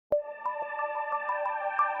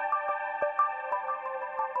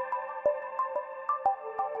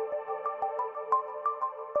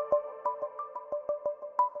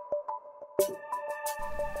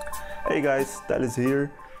Hey guys, Thales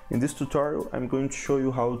here. In this tutorial I'm going to show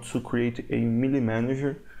you how to create a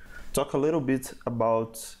MeleeManager, talk a little bit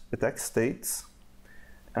about attack states,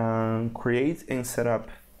 create and set up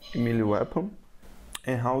a melee weapon,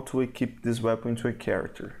 and how to equip this weapon to a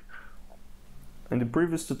character. In the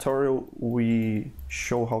previous tutorial we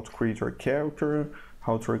show how to create your character,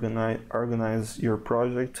 how to organize your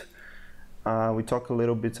project. We talk a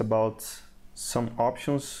little bit about some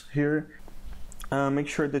options here. Make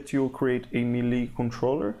sure that you create a melee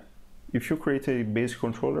controller. If you create a base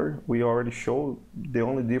controller, we already showed the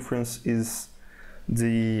only difference is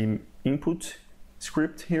the input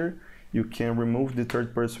script here. You can remove the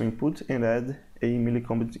third person input and add a melee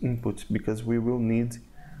combat input because we will need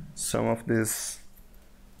some of these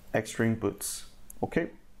extra inputs. Okay,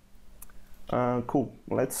 cool.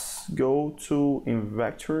 Let's go to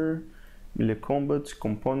Invector, melee combat,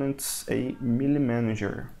 components, a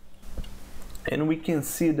MeleeManager. And we can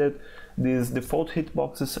see that these default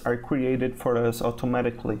hitboxes are created for us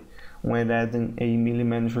automatically when adding a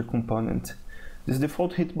MeleeManager component. These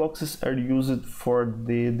default hitboxes are used for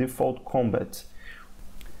the default combat.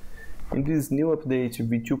 In this new update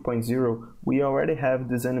v2.0 we already have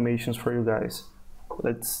these animations for you guys.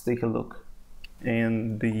 Let's take a look.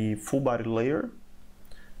 And the full body layer,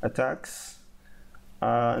 attacks,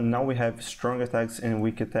 now we have strong attacks and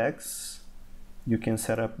weak attacks. You can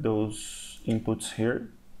set up those inputs here.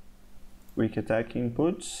 Weak attack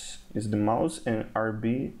inputs is the mouse and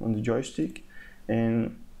RB on the joystick,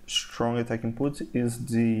 and strong attack input is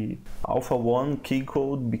the alpha 1 key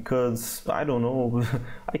code, because I don't know,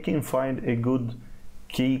 I can find a good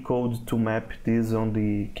key code to map this on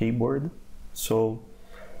the keyboard, so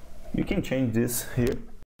you can change this here.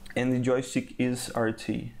 And the joystick is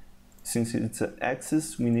RT. Since it's an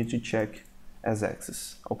axis, we need to check as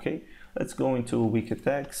axis. Okay, let's go into weak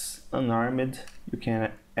attacks, unarmed. You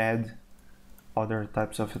can add other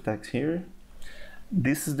types of attacks here.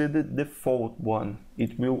 This is the default one.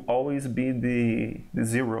 It will always be the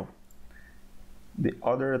 0. The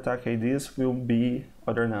other attack IDs will be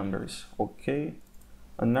other numbers. Okay,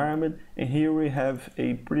 unarmed, and here we have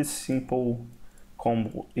a pretty simple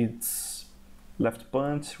combo. It's left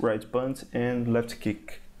punch, right punch, and left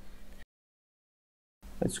kick.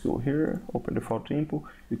 Let's go here, open default input.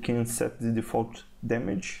 You can set the default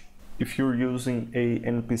damage. If you're using a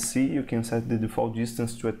NPC, you can set the default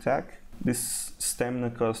distance to attack. This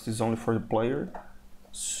stamina cost is only for the player,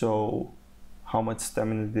 so how much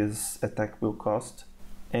stamina this attack will cost,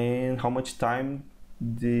 and how much time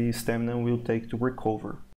the stamina will take to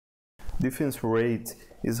recover. Defense rate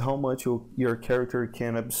is how much your character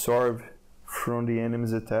can absorb from the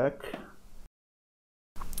enemy's attack.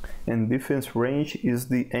 And defense range is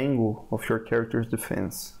the angle of your character's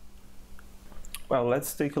defense. Well,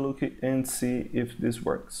 let's take a look and see if this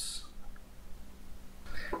works.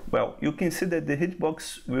 Well, you can see that the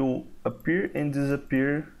hitbox will appear and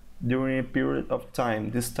disappear during a period of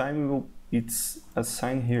time. This time it's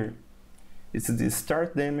assigned here. It's the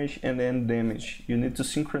start damage and end damage. You need to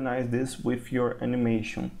synchronize this with your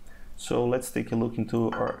animation. So let's take a look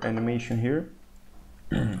into our animation here.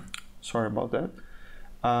 Sorry about that.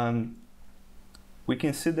 We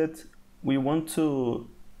can see that we want to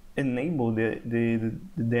enable the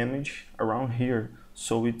damage around here,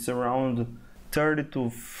 so it's around 30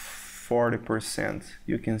 to 40%.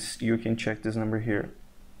 You can check this number here,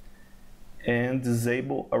 and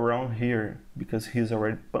disable around here because he's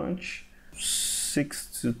already punched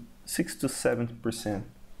 6 to 70%.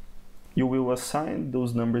 You will assign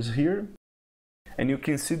those numbers here, and you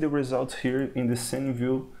can see the results here in the scene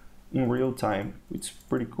view in real time. It's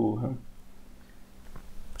pretty cool, huh?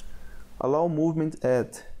 Allow movement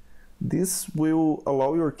add. This will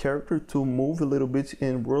allow your character to move a little bit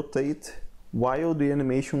and rotate while the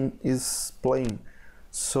animation is playing.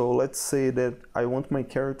 So let's say that I want my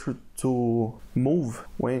character to move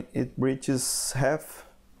when it reaches half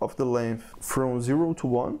of the length from 0 to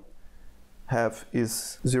 1. Half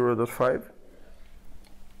is 0.5.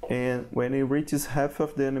 And when it reaches half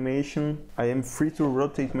of the animation, I am free to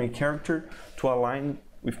rotate my character to align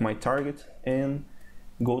with my target and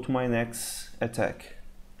go to my next attack.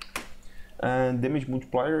 And damage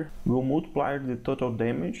multiplier will multiply the total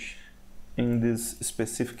damage in this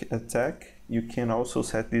specific attack. You can also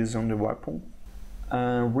set this on the weapon.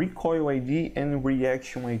 Recoil ID and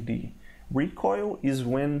reaction ID. Recoil is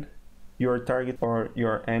when your target or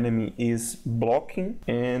your enemy is blocking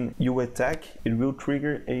and you attack, it will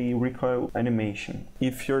trigger a recoil animation.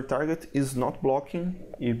 If your target is not blocking,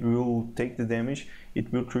 it will take the damage,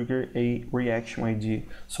 it will trigger a reaction ID.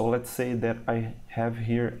 So let's say that I have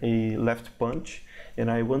here a left punch and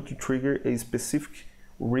I want to trigger a specific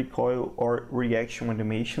recoil or reaction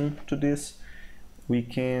animation to this, we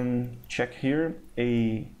can check here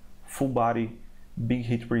a full body big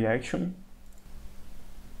hit reaction.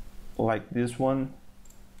 Like this one,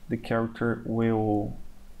 the character will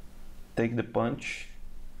take the punch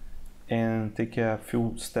and take a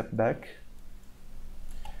few steps back.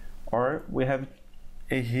 Or we have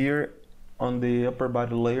here on the upper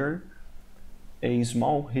body layer a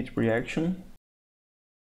small hit reaction,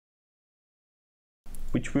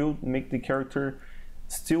 which will make the character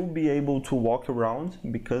still be able to walk around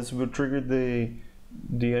because we'll trigger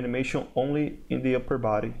the animation only in the upper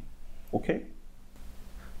body. Okay?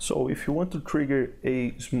 So if you want to trigger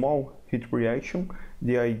a small hit reaction,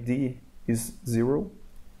 the ID is 0.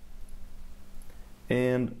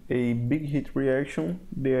 And a big hit reaction,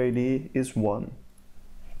 the ID is 1.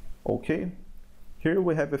 Okay? Here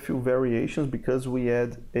we have a few variations because we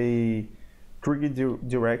add a trigger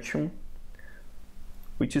direction,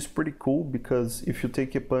 which is pretty cool because if you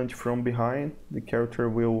take a punch from behind, the character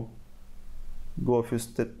will go a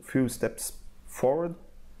few steps forward,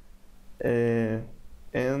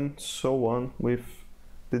 and so on with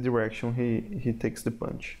the direction he takes the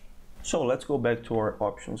punch. So let's go back to our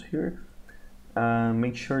options here.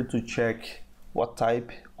 Make sure to check what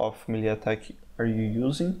type of melee attack are you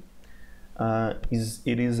using. Is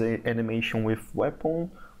it an animation with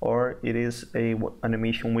weapon, or it is a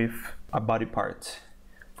animation with a body part.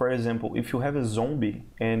 For example, if you have a zombie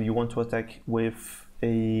and you want to attack with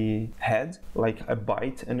a head, like a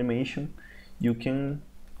bite animation, you can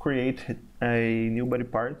create a new body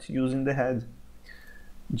part using the head.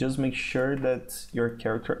 Just make sure that your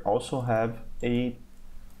character also have a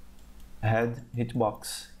head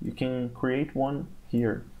hitbox. You can create one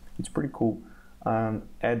here. It's pretty cool.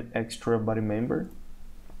 Add extra body member.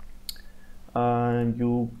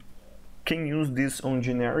 You can use this on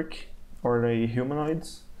generic or a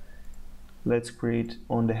humanoids. Let's create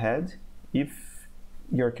on the head. If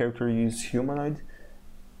your character is humanoid,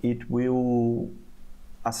 it will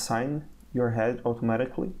assign your head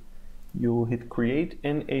automatically. You hit create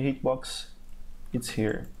and a hitbox, it's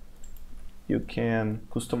here. You can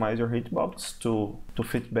customize your hitbox to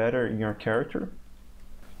fit better in your character.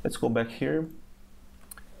 Let's go back here.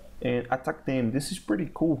 And attack name, this is pretty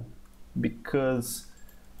cool because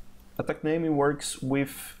attack name works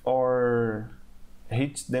with our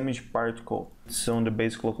hit damage particle. It's on the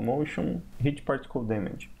basic locomotion, hit particle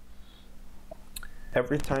damage.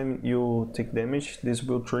 Every time you take damage, this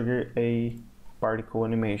will trigger a particle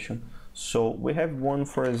animation. So we have one,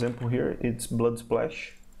 for example, here, it's blood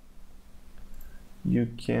splash. You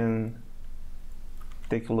can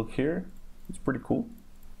take a look here, it's pretty cool.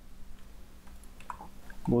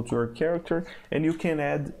 Go to your character and you can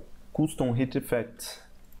add custom hit effects.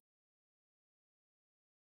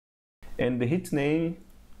 And the hit name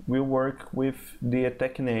will work with the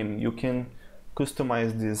attack name. You can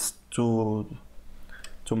customize this to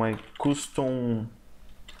my custom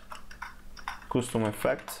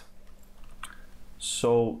effect.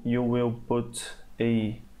 So you will put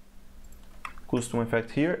a custom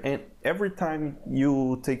effect here, and every time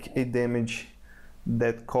you take a damage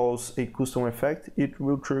that calls a custom effect, it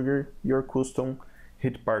will trigger your custom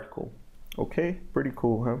hit particle. Okay, pretty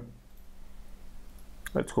cool, huh?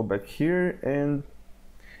 Let's go back here and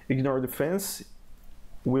ignore defense.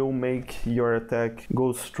 Will make your attack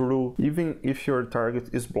goes through even if your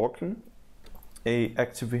target is blocking. A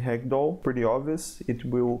active ragdoll, pretty obvious, it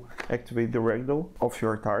will activate the ragdoll of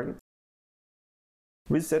your target.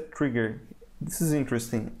 Reset trigger, this is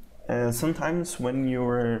interesting. Sometimes when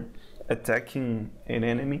you're attacking an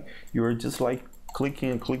enemy, you're just like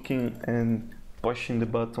clicking and clicking and pushing the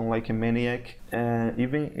button like a maniac.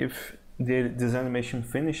 Even if this animation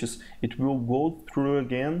finishes, it will go through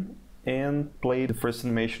again and play the first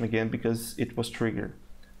animation again because it was triggered.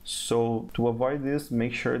 So to avoid this,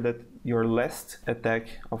 make sure that your last attack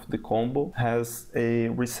of the combo has a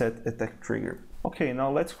reset attack trigger. Okay, now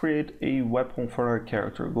let's create a weapon for our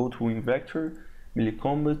character. Go to Invector, Melee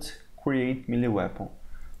Combat, create melee weapon.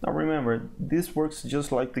 Now remember, this works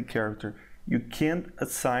just like the character. You can't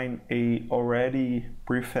assign a already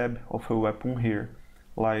prefab of a weapon here.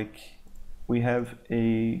 Like we have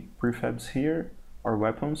a prefabs here, or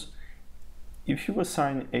weapons. If you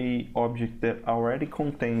assign a object that already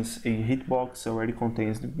contains a hitbox, already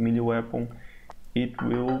contains the melee weapon, it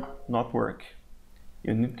will not work.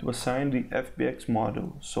 You need to assign the FBX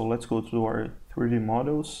model. So let's go to our 3D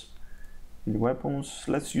models, melee weapons.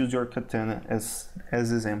 Let's use your katana as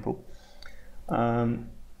example.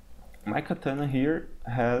 My katana here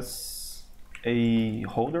has a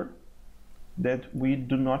holder that we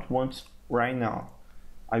do not want right now.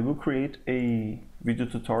 I will create a video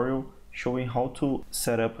tutorial showing how to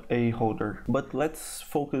set up a holder. But let's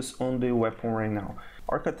focus on the weapon right now.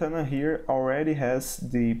 Our katana here already has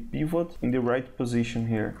the pivot in the right position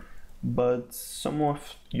here, but some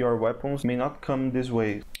of your weapons may not come this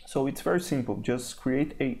way. So it's very simple, just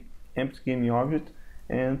create a empty game object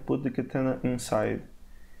and put the katana inside.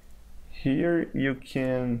 Here you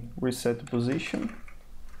can reset the position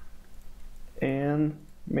and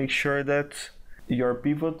make sure that your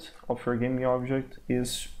pivot of your game object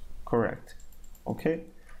is correct. Okay,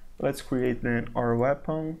 let's create then our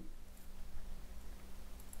weapon.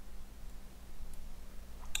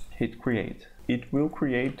 Hit create. It will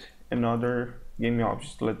create another game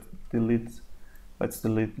object. Let's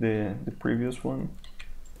delete the previous one.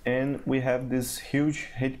 And we have this huge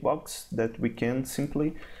hitbox that we can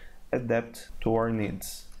simply adapt to our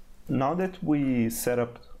needs. Now that we set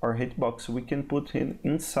up our hitbox, we can put it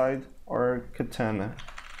inside our katana,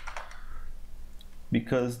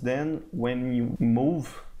 because then when you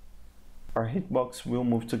move, our hitbox will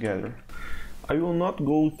move together. I will not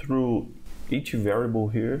go through each variable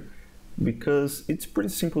here because it's pretty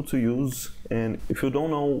simple to use, and if you don't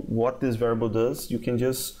know what this variable does, you can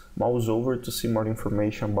just mouse over to see more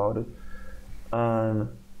information about it.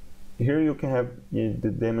 Here you can have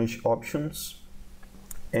the damage options,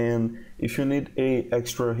 and if you need a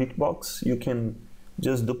extra hitbox, you can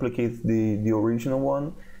just duplicate the original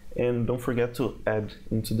one, and don't forget to add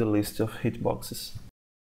into the list of hitboxes.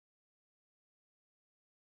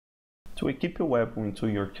 To equip a weapon into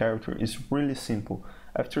your character is really simple.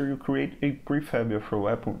 After you create a prefab of your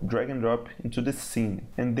weapon, drag and drop into the scene,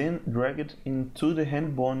 and then drag it into the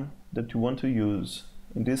hand bone that you want to use.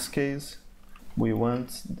 In this case, we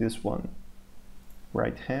want this one.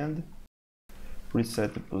 Right hand,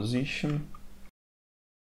 reset the position,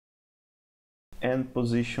 and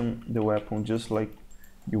position the weapon just like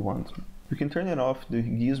you want. You can turn it off the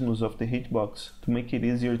gizmos of the hitbox to make it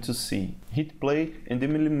easier to see. Hit play and the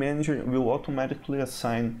MeleeManager will automatically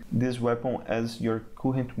assign this weapon as your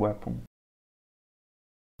current weapon.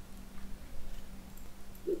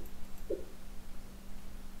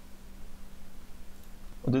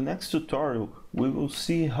 On the next tutorial, we will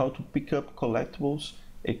see how to pick up collectibles,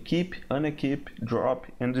 equip, unequip, drop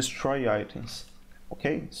and destroy items.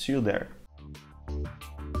 Okay, see you there.